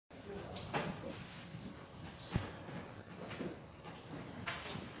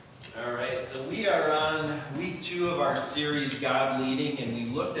So we are on week 2 of our series, God Leading, and we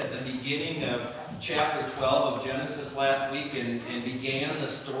looked at the beginning of chapter 12 of Genesis last week and began the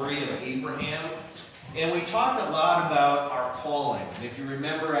story of Abraham. And we talked a lot about our calling. If you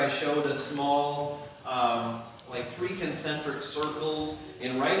remember, I showed a small, like 3 concentric circles,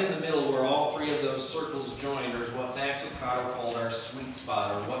 and right in the middle where all 3 of those circles join is what Max Lucado called our sweet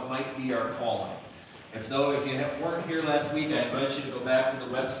spot, or what might be our calling. If you weren't here last week, I invite you to go back to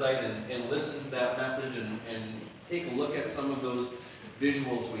the website and listen to that message and take a look at some of those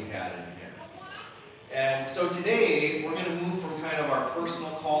visuals we had in here. And so today, we're going to move from kind of our personal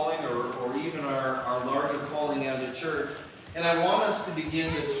calling or even our larger calling as a church. And I want us to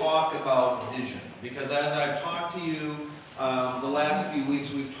begin to talk about vision. Because as I've talked to you the last few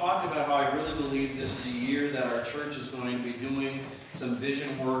weeks, we've talked about how I really believe this is a year that our church is going to be doing some vision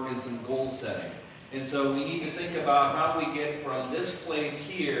work and some goal setting. And so we need to think about how we get from this place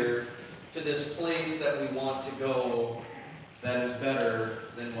here to this place that we want to go that is better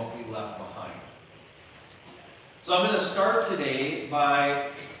than what we left behind. So I'm going to start today by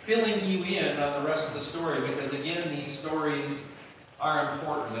filling you in on the rest of the story, because again, these stories are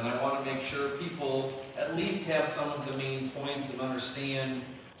important, and I want to make sure people at least have some of the main points and understand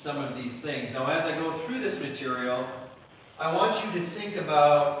some of these things. Now, as I go through this material, I want you to think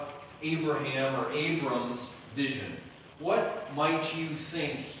about Abraham or Abram's vision. What might you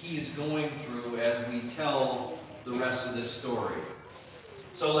think he's going through as we tell the rest of this story?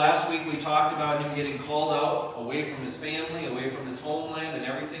 So last week we talked about him getting called out away from his family, away from his homeland and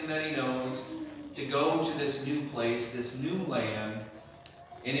everything that he knows, to go to this new place, this new land.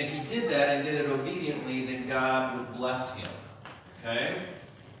 And if he did that and did it obediently, then God would bless him. Okay?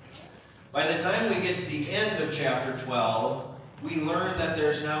 By the time we get to the end of chapter 12, we learn that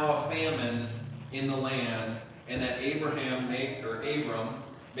there's now a famine in the land, and that Abram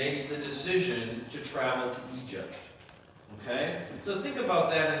makes the decision to travel to Egypt. Okay? So think about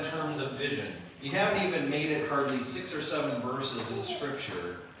that in terms of vision. You haven't even made it hardly 6 or 7 verses in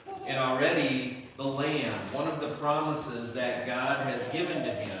Scripture, and already the land, one of the promises that God has given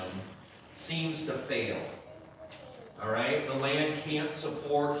to him, seems to fail. All right? The land can't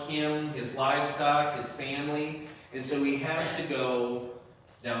support him, his livestock, his family, and so he has to go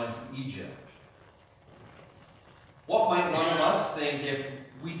down to Egypt. What might one of us think if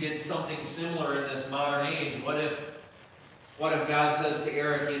we did something similar in this modern age? What if God says to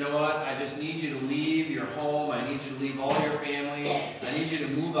Eric, you know what, I just need you to leave your home, I need you to leave all your family, I need you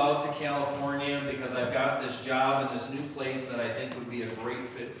to move out to California because I've got this job in this new place that I think would be a great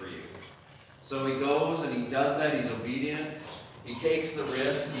fit for you. So he goes and he does that, he's obedient, he takes the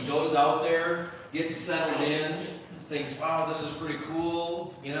risk, he goes out there, gets settled in, thinks, wow, this is pretty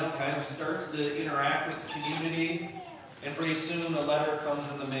cool, kind of starts to interact with the community, and pretty soon a letter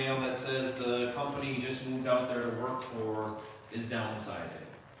comes in the mail that says the company he just moved out there to work for is downsizing,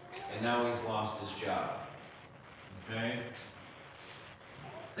 and now he's lost his job. Okay?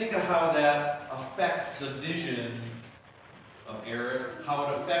 Think of how that affects the vision of Eric, how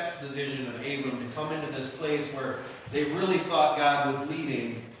it affects the vision of Abram to come into this place where they really thought God was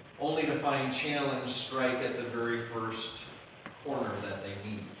leading, only to find challenge strike at the very first corner that they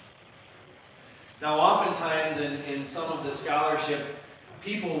meet. Now, oftentimes in some of the scholarship,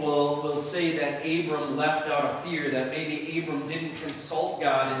 people will say that Abram left out of fear, that maybe Abram didn't consult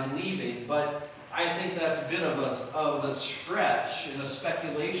God in leaving, but I think that's a bit of a stretch and a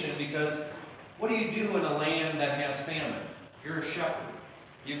speculation, because what do you do in a land that has famine? You're a shepherd.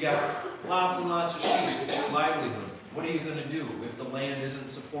 You've got lots and lots of sheep. It's your livelihood. What are you going to do if the land isn't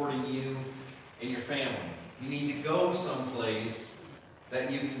supporting you and your family? You need to go someplace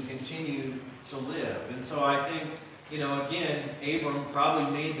that you can continue to live. And so I think, again, Abram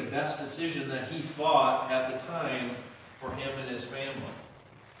probably made the best decision that he thought at the time for him and his family.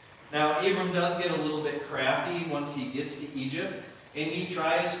 Now, Abram does get a little bit crafty once he gets to Egypt, and he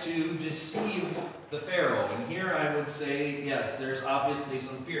tries to deceive the Pharaoh. And here I would say, yes, there's obviously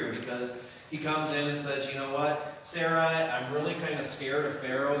some fear, because he comes in and says, you know what, Sarai, I'm really kind of scared of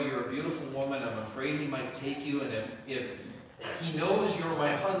Pharaoh. You're a beautiful woman. I'm afraid he might take you. And if he knows you're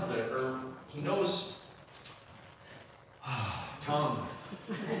my husband, or he knows, tongue.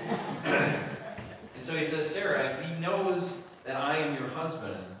 And so he says, Sarah, if he knows that I am your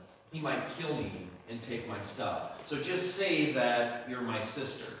husband, he might kill me and take my stuff. So just say that you're my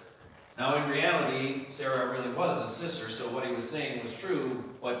sister. Now, in reality, Sarah really was his sister, so what he was saying was true,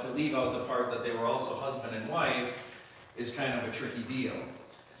 but to leave out the part that they were also husband and wife is kind of a tricky deal.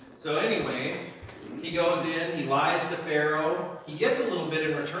 So anyway, he goes in, he lies to Pharaoh. He gets a little bit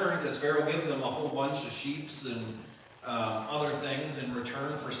in return, because Pharaoh gives him a whole bunch of sheep and other things in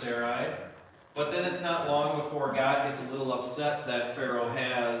return for Sarai. But then it's not long before God gets a little upset that Pharaoh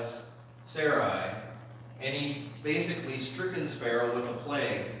has Sarai, and he basically strickens Pharaoh with a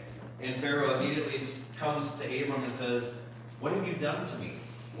plague. And Pharaoh immediately comes to Abram and says, "What have you done to me?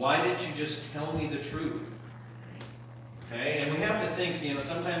 Why didn't you just tell me the truth?" Okay, and we have to think,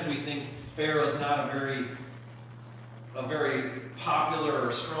 sometimes we think Pharaoh's not a very popular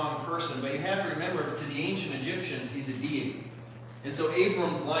or strong person, but you have to remember, to the ancient Egyptians, he's a deity. And so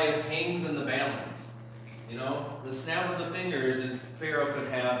Abram's life hangs in the balance. The snap of the fingers, and Pharaoh could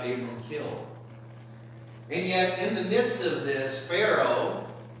have Abram killed. And yet, in the midst of this, Pharaoh,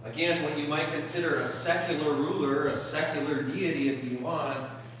 again, what you might consider a secular ruler, a secular deity if you want,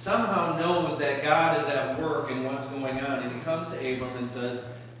 somehow knows that God is at work in what's going on. And he comes to Abram and says,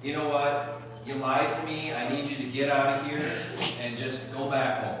 "You know what? You lied to me. I need you to get out of here and just go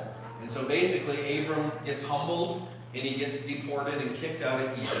back home." And so basically, Abram gets humbled, and he gets deported and kicked out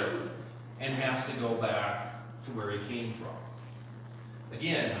of Egypt and has to go back to where he came from.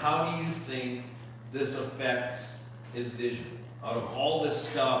 Again, how do you think this affects his vision out of all this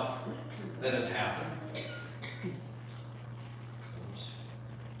stuff that has happened?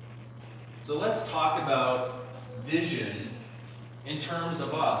 So let's talk about vision in terms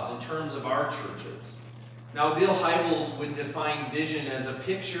of us, in terms of our churches. Now, Bill Hybels would define vision as a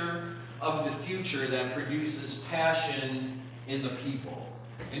picture of the future that produces passion in the people.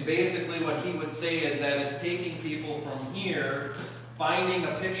 And basically what he would say is that it's taking people from here, finding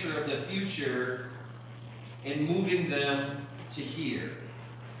a picture of the future, and moving them to here.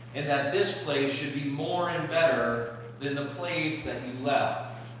 And that this place should be more and better than the place that you left.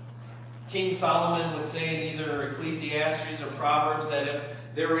 King Solomon would say in either Ecclesiastes or Proverbs that if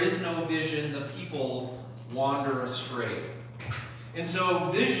there is no vision, the people wander astray. And so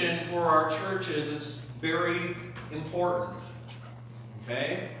vision for our churches is very important.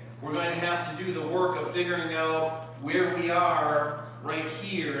 Okay? We're going to have to do the work of figuring out where we are right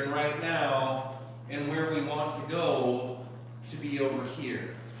here and right now, and where we want to go to be over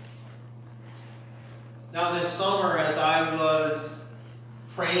here. Now this summer, as I was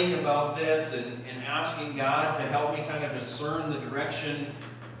praying about this and asking God to help me kind of discern the direction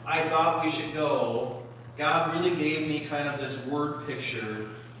I thought we should go, God really gave me kind of this word picture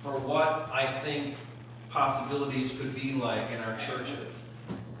for what I think possibilities could be like in our churches.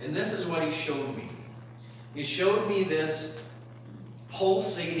 And this is what he showed me. He showed me this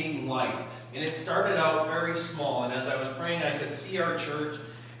pulsating light. And it started out very small. And as I was praying, I could see our church,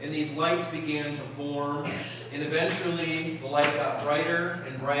 and these lights began to form. And eventually, the light got brighter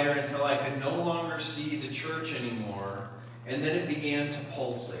and brighter until I could no longer see the church anymore. And then it began to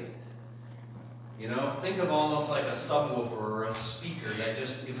pulsate. Think of almost like a subwoofer or a speaker that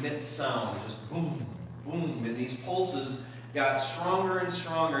just emits sound. Just boom, boom. And these pulses got stronger and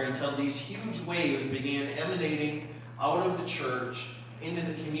stronger until these huge waves began emanating out of the church into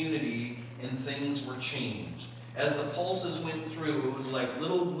the community, and things were changed. As the pulses went through, it was like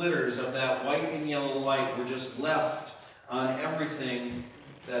little glitters of that white and yellow light were just left on everything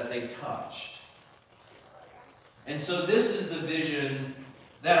that they touched. And so this is the vision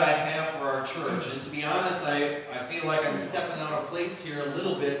that I have for our church. And to be honest, I feel like I'm stepping out of place here a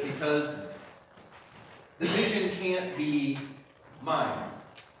little bit, because the vision can't be mine.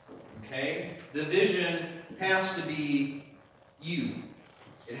 Okay? The vision has to be you.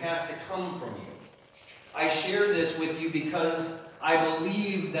 It has to come from you. I share this with you because I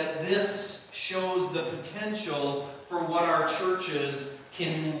believe that this shows the potential for what our churches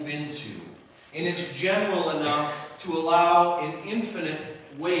can move into. And it's general enough to allow an infinite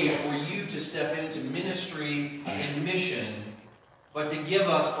way for you to step into ministry and mission, but to give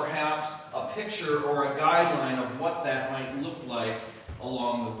us perhaps a picture or a guideline of what that might look like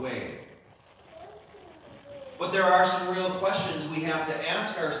along the way. But there are some real questions we have to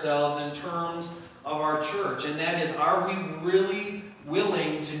ask ourselves in terms of our church, and that is, are we really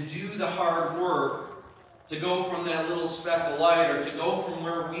willing to do the hard work to go from that little speck of light, or to go from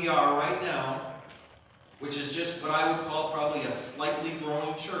where we are right now, which is just what I would call probably a slightly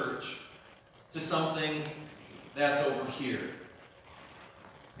growing church, to something that's over here?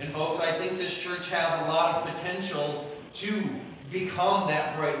 And folks, I think this church has a lot of potential to become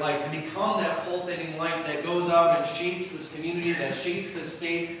that bright light, to become that pulsating light that goes out and shapes this community, that shapes this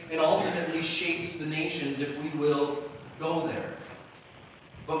state, and ultimately shapes the nations if we will go there.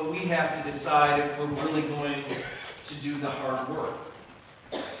 But we have to decide if we're really going to do the hard work.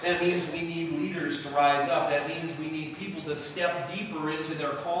 That means we need leaders to rise up. That means we need people to step deeper into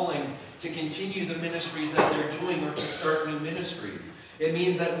their calling, to continue the ministries that they're doing, or to start new ministries. It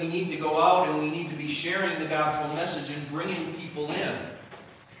means that we need to go out and we need to be sharing the gospel message and bringing people in.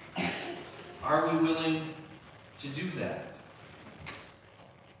 Are we willing to do that?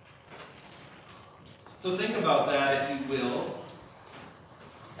 So think about that, if you will,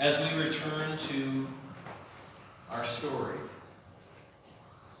 as we return to our story.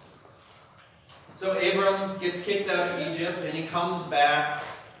 So Abram gets kicked out of Egypt, and he comes back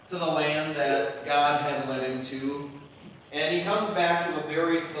to the land that God had led him to. And he comes back to a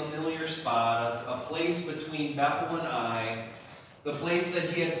very familiar spot, a place between Bethel and Ai, the place that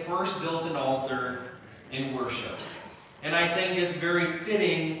he had first built an altar in worship. And I think it's very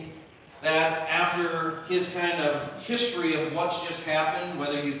fitting that after his kind of history of what's just happened,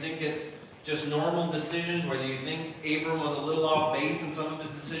 whether you think it's just normal decisions, whether you think Abram was a little off base in some of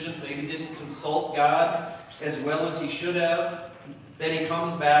his decisions, maybe didn't consult God as well as he should have, then he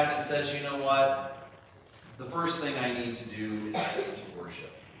comes back and says, you know what? The first thing I need to do is to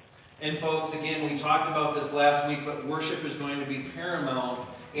worship. And folks, again, we talked about this last week, but worship is going to be paramount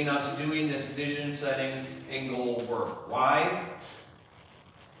in us doing this vision setting and goal work. Why?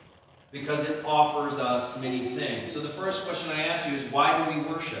 Because it offers us many things. So the first question I ask you is, why do we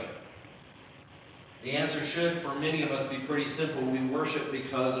worship? The answer should, for many of us, be pretty simple. We worship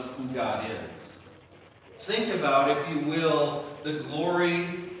because of who God is. Think about, if you will, the glory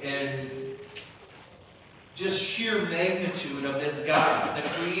and just sheer magnitude of this God, the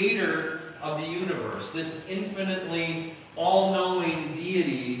creator of the universe, this infinitely all-knowing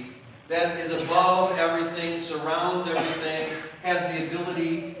deity that is above everything, surrounds everything, has the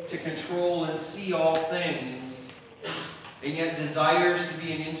ability to control and see all things, and yet desires to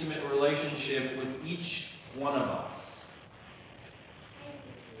be in intimate relationship with each one of us.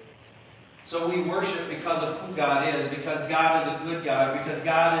 So we worship because of who God is, because God is a good God, because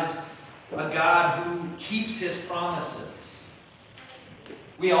God is a God who keeps his promises.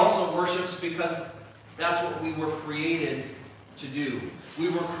 We also worship because that's what we were created to do. We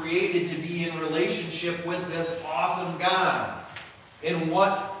were created to be in relationship with this awesome God. And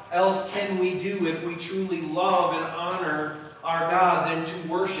what else can we do if we truly love and honor our God than to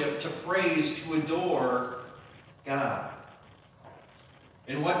worship, to praise, to adore God?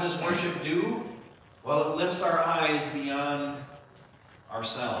 And what does worship do? Well, it lifts our eyes beyond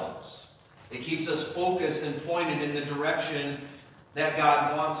ourselves. It keeps us focused and pointed in the direction that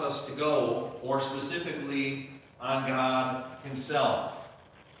God wants us to go, or specifically on God himself.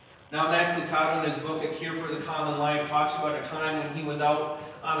 Now, Max Lucado, in his book, A Cure for the Common Life, talks about a time when he was out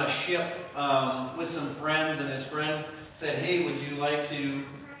on a ship with some friends, and his friend said, hey, would you like to,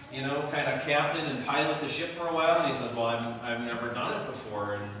 kind of captain and pilot the ship for a while? And he said, well, I've never done it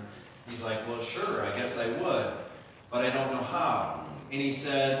before. And he's like, well, sure, I guess I would, but I don't know how. And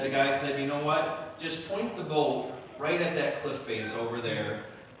the guy said, you know what? Just point the boat right at that cliff face over there,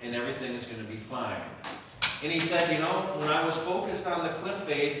 and everything is going to be fine. And he said, when I was focused on the cliff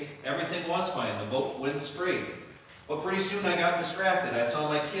face, everything was fine. The boat went straight. But pretty soon I got distracted. I saw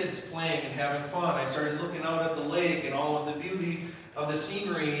my kids playing and having fun. I started looking out at the lake and all of the beauty of the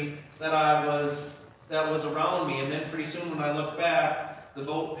scenery that was around me. And then pretty soon when I looked back, the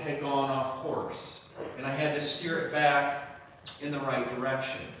boat had gone off course. And I had to steer it back in the right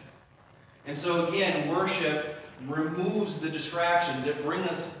direction. And so again, worship removes the distractions. It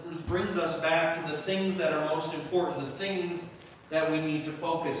brings us back to the things that are most important, the things that we need to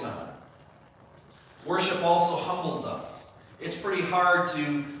focus on. Worship also humbles us. It's pretty hard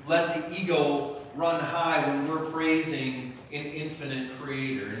to let the ego run high when we're praising an infinite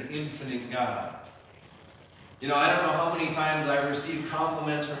creator, an infinite God. I don't know how many times I've received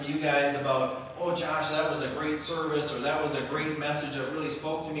compliments from you guys about, oh, Josh, that was a great service, or that was a great message that really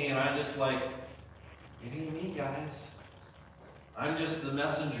spoke to me, and I'm just like, it ain't me, guys. I'm just the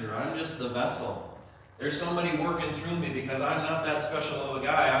messenger. I'm just the vessel. There's somebody working through me because I'm not that special of a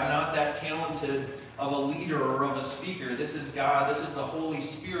guy. I'm not that talented of a leader or of a speaker. This is God. This is the Holy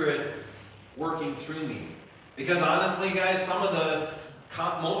Spirit working through me. Because honestly, guys, some of the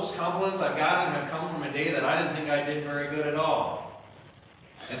most compliments I've gotten have come from a day that I didn't think I did very good at all.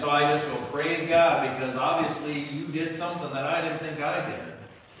 And so I just go, praise God, because obviously you did something that I didn't think I did.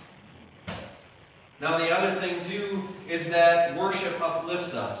 Now the other thing too is that worship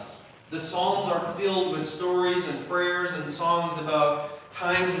uplifts us. The Psalms are filled with stories and prayers and songs about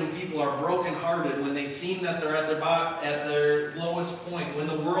times when people are brokenhearted, when they seem that they're at their lowest point, when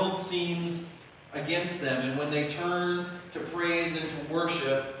the world seems against them, and when they turn to praise and to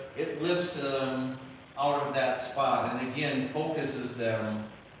worship, it lifts them out of that spot and again focuses them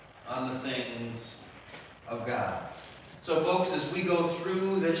on the things of God. So folks, as we go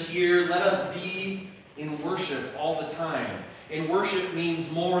through this year, let us be in worship all the time. And worship means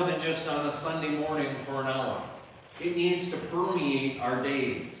more than just on a Sunday morning for an hour. It needs to permeate our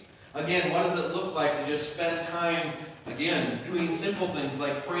days. Again, what does it look like to just spend time, again, doing simple things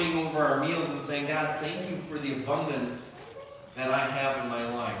like praying over our meals and saying, God, thank you for the abundance that I have in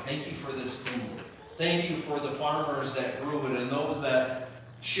my life. Thank you for this food. Thank you for the farmers that grew it and those that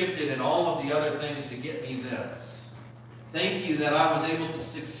shipped it and all of the other things to get me this. Thank you that I was able to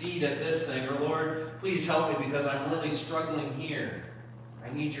succeed at this thing. Or Lord, please help me because I'm really struggling here.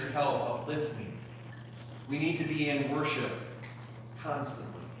 I need your help. Uplift me. We need to be in worship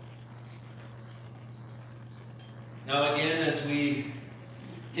constantly. Now again, as we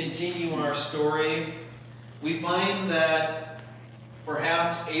continue our story, we find that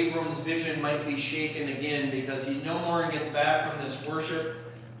perhaps Abram's vision might be shaken again because he no more gets back from this worship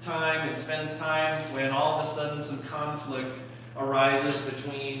time and spends time when all of a sudden some conflict arises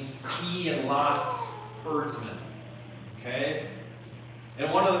between he and Lot's herdsmen. Okay?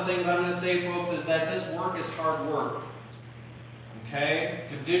 And one of the things I'm going to say, folks, is that this work is hard work. Okay?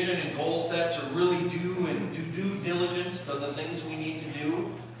 To vision and goal set, to really do and do due diligence to the things we need to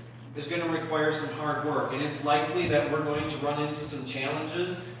do is going to require some hard work. And it's likely that we're going to run into some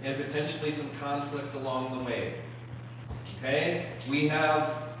challenges and potentially some conflict along the way. Okay? We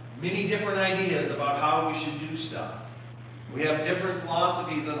have many different ideas about how we should do stuff. We have different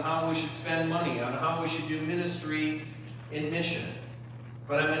philosophies on how we should spend money, on how we should do ministry and mission.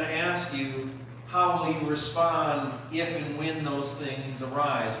 But I'm going to ask you, how will you respond if and when those things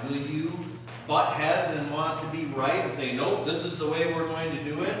arise? Will you butt heads and want to be right and say, nope, this is the way we're going to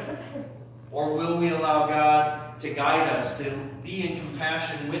do it? Or will we allow God to guide us, to be in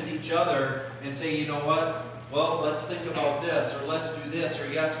compassion with each other and say, you know what? Well, let's think about this, or let's do this,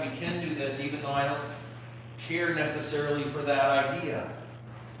 or yes, we can do this, even though I don't care necessarily for that idea.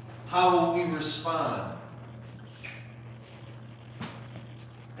 How will we respond?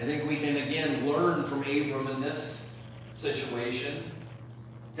 I think we can, again, learn from Abram in this situation.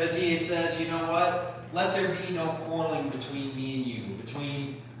 Because he says, you know what? Let there be no quarreling between me and you,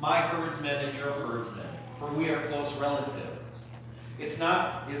 between my herdsmen and your herdsmen, for we are close relatives. Is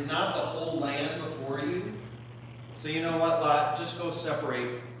not the whole land before you? So you know what, Lot? Just go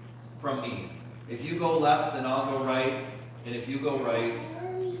separate from me. If you go left, then I'll go right. And if you go right,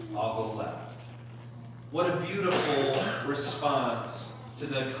 I'll go left. What a beautiful response to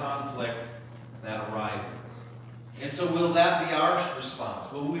the conflict that arises. And so will that be our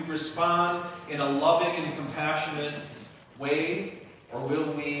response? Will we respond in a loving and compassionate way? Or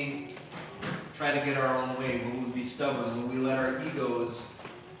will we try to get our own way? Will we be stubborn? Will we let our egos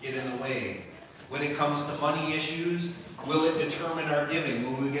get in the way? When it comes to money issues, will it determine our giving?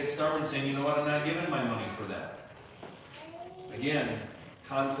 Will we get stubborn saying, you know what, I'm not giving my money for that? Again,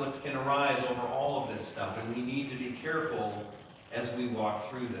 conflict can arise over all of this stuff, and we need to be careful as we walk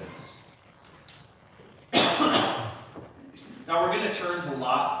through this. Now we're going to turn to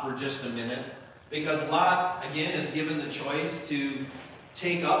Lot for just a minute, because Lot, again, is given the choice to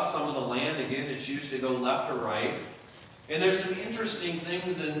take up some of the land, again, to choose to go left or right. And there's some interesting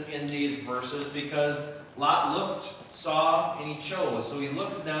things in these verses, because Lot looked, saw, and he chose. So he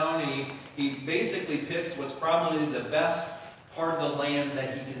looks down and he basically picks what's probably the best part of the land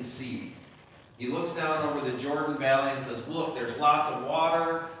that he can see. He looks down over the Jordan Valley and says, look, there's lots of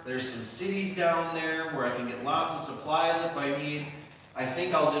water. There's some cities down there where I can get lots of supplies if I need. I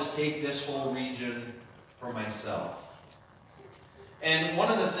think I'll just take this whole region for myself. And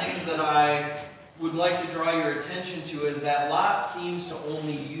one of the things that I would like to draw your attention to is that Lot seems to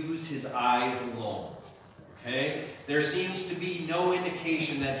only use his eyes alone. Okay? There seems to be no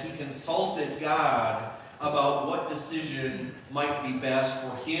indication that he consulted God about what decision might be best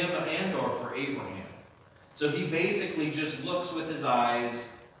for him and or for Abraham. So he basically just looks with his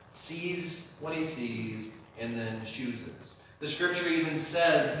eyes, sees what he sees, and then chooses. The scripture even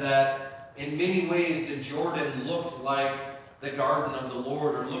says that in many ways the Jordan looked like the garden of the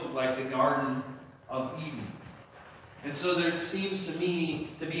Lord, or looked like the garden of Eden. And so there seems to me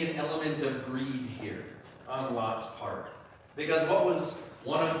to be an element of greed here on Lot's part. Because what was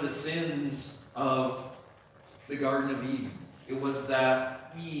one of the sins of the Garden of Eden? It was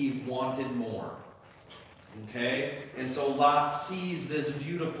that Eve wanted more. Okay? And so Lot sees this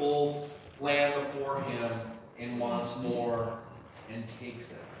beautiful land before him and wants more and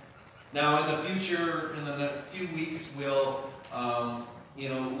takes it. Now in the future, in the few weeks, we'll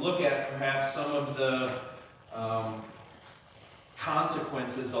look at perhaps some of the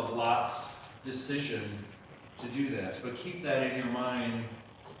consequences of Lot's decision to do this. But keep that in your mind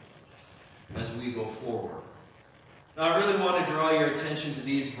as we go forward. Now, I really want to draw your attention to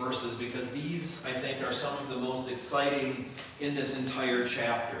these verses because these, I think, are some of the most exciting in this entire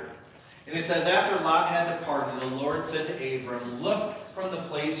chapter. And it says, after Lot had departed, the Lord said to Abram, look from the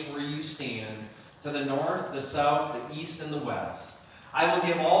place where you stand, to the north, the south, the east, and the west. I will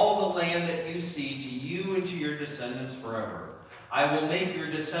give all the land that you see to you and to your descendants forever. I will make your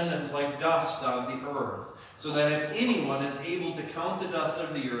descendants like dust on the earth, so that if anyone is able to count the dust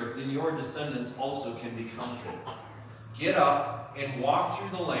of the earth, then your descendants also can be counted. Get up and walk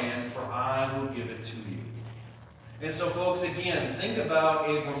through the land, for I will give it to you. And so, folks, again, think about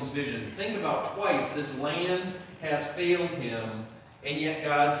Abram's vision. Think about twice this land has failed him, and yet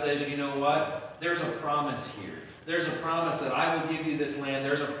God says, you know what? There's a promise here. There's a promise that I will give you this land.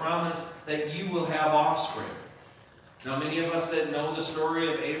 There's a promise that you will have offspring. Now, many of us that know the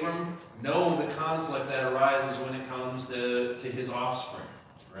story of Abram know the conflict that arises when it comes to his offspring,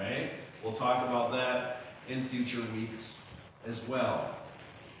 right? We'll talk about that in future weeks as well.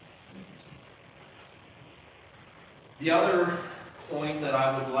 The other point that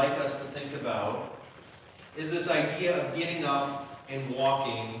I would like us to think about is this idea of getting up and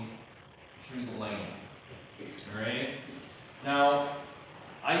walking through the land. All right? Now,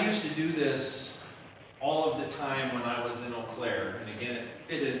 I used to do this all of the time when I was in Eau Claire. And again,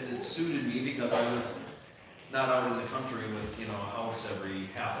 it suited me because I was not out in the country with, a house every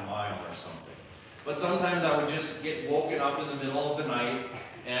half a mile or something. But sometimes I would just get woken up in the middle of the night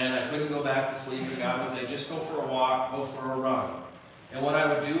and I couldn't go back to sleep, and God would say, just go for a walk, go for a run. And what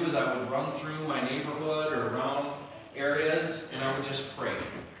I would do is I would run through my neighborhood or around areas, and I would just pray.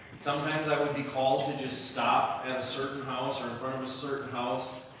 Sometimes I would be called to just stop at a certain house or in front of a certain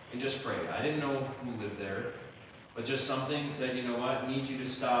house and just pray. I didn't know who lived there, but just something said, you know what, I need you to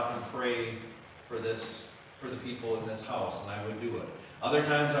stop and pray for the people in this house, and I would do it. Other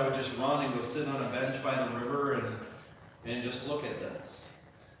times I would just run and go sit on a bench by the river and just look at this.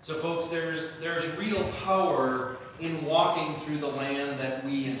 So folks, there's real power in walking through the land that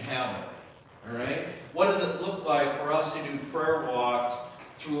we inhabit. All right? What does it look like for us to do prayer walks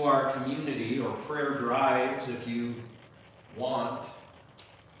through our community, or prayer drives if you want?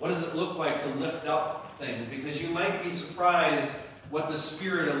 What does it look like to lift up things? Because you might be surprised what the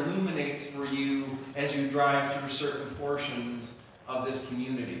Spirit illuminates for you as you drive through certain portions of this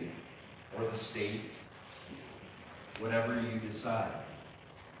community or the state, whatever you decide.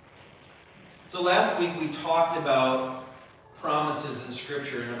 So last week we talked about promises in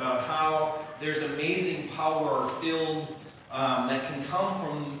Scripture and about how there's amazing power filled that can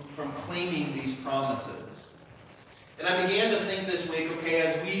come from claiming these promises. And I began to think this week, okay,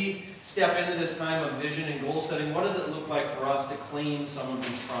 as we step into this time of vision and goal setting, what does it look like for us to claim some of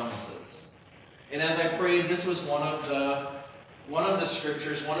these promises? And as I prayed, this was one of the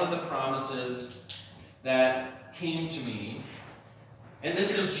scriptures, one of the promises that came to me. And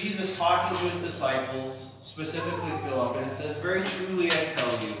this is Jesus talking to his disciples, specifically Philip, and it says, very truly I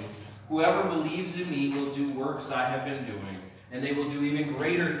tell you, whoever believes in me will do works I have been doing, and they will do even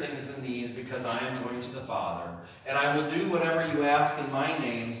greater things than these, because I am going to the Father. And I will do whatever you ask in my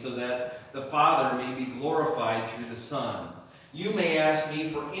name, so that the Father may be glorified through the Son. You may ask me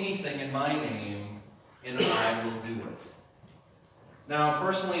for anything in my name, and I will do it. Now,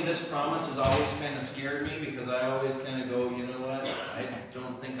 personally, this promise has always kind of scared me, because I always kind of go, you know what, I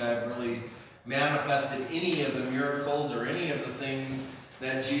don't think I've really manifested any of the miracles or any of the things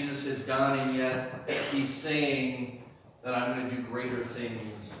that Jesus has done, and yet he's saying that I'm going to do greater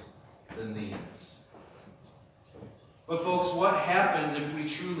things than these. But folks, what happens if we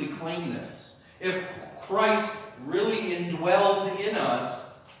truly claim this? If Christ really indwells in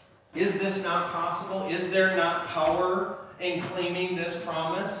us, is this not possible? Is there not power in claiming this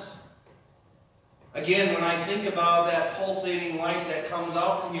promise? Again, when I think about that pulsating light that comes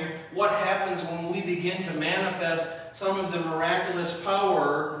out from here, what happens when we begin to manifest some of the miraculous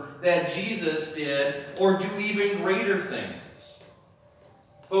power that Jesus did, or do even greater things?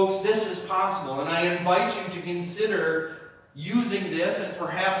 Folks, this is possible, and I invite you to consider using this and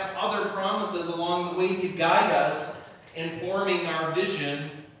perhaps other promises along the way to guide us in forming our vision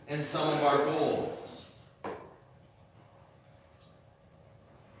and some of our goals.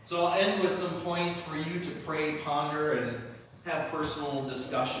 So I'll end with some points for you to pray, ponder, and have personal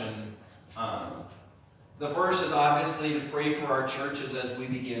discussion on. The first is obviously to pray for our churches as we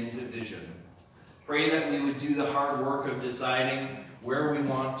begin to vision. Pray that we would do the hard work of deciding where we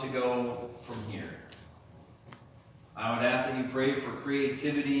want to go from here. I would ask that you pray for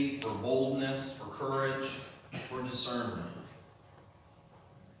creativity, for boldness, for courage, for discernment.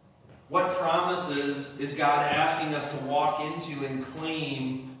 What promises is God asking us to walk into and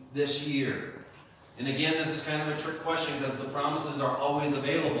claim this year? And again, this is kind of a trick question, because the promises are always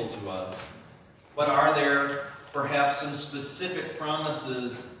available to us. But are there perhaps some specific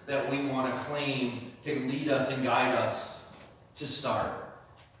promises that we want to claim to lead us and guide us to start.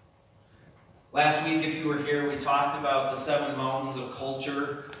 Last week, if you were here, we talked about the 7 mountains of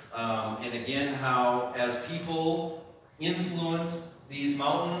culture, and again, how as people influence these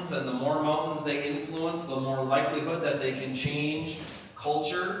mountains, and the more mountains they influence, the more likelihood that they can change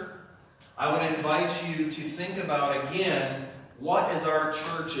culture. I would invite you to think about, again, what is our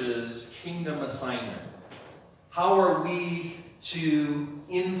church's kingdom assignment? How are we to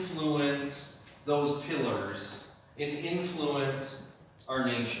influence those pillars and influence our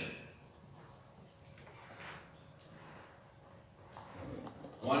nation?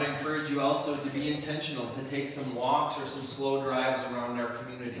 I want to encourage you also to be intentional, to take some walks or some slow drives around our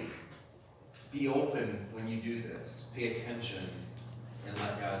community. Be open when you do this. Pay attention and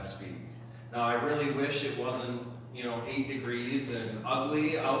let God speak. Now, I really wish it wasn't, 8 degrees and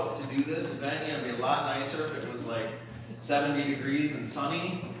ugly out to do this event. It'd be a lot nicer if it was like 70 degrees and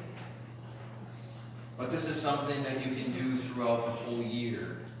sunny. But this is something that you can do throughout the whole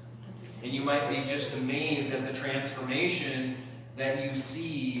year. And you might be just amazed at the transformation that you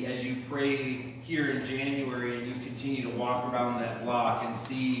see as you pray here in January and you continue to walk around that block and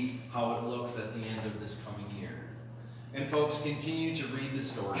see how it looks at the end of this coming year. And folks, continue to read the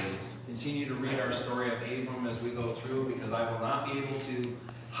stories. Continue to read our story of Abram as we go through, because I will not be able to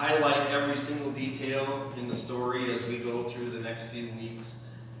highlight every single detail in the story as we go through the next few weeks.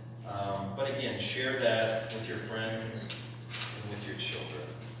 But again, share that with your friends and with your children.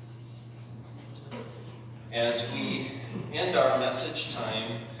 As we end our message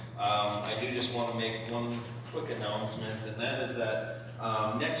time, I do just want to make one quick announcement, and that is that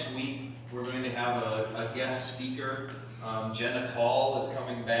next week we're going to have a guest speaker. Jenna Call is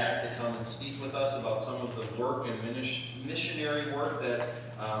coming back to come and speak with us about some of the work and missionary work that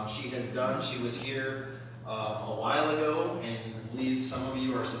she has done. She was here a while ago, and I believe some of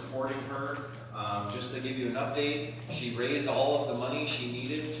you are supporting her. Just to give you an update, she raised all of the money she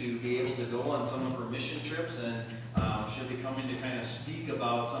needed to be able to go on some of her mission trips, and she'll be coming to kind of speak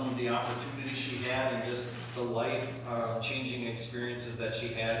about some of the opportunities she had and just the life-changing experiences that she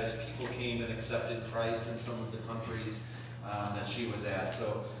had as people came and accepted Christ in some of the countries that she was at.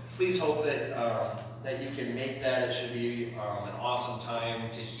 So please hope that you can make that. It should be an awesome time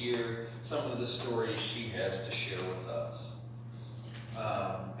to hear some of the stories she has to share with us.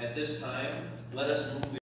 At this time, let us move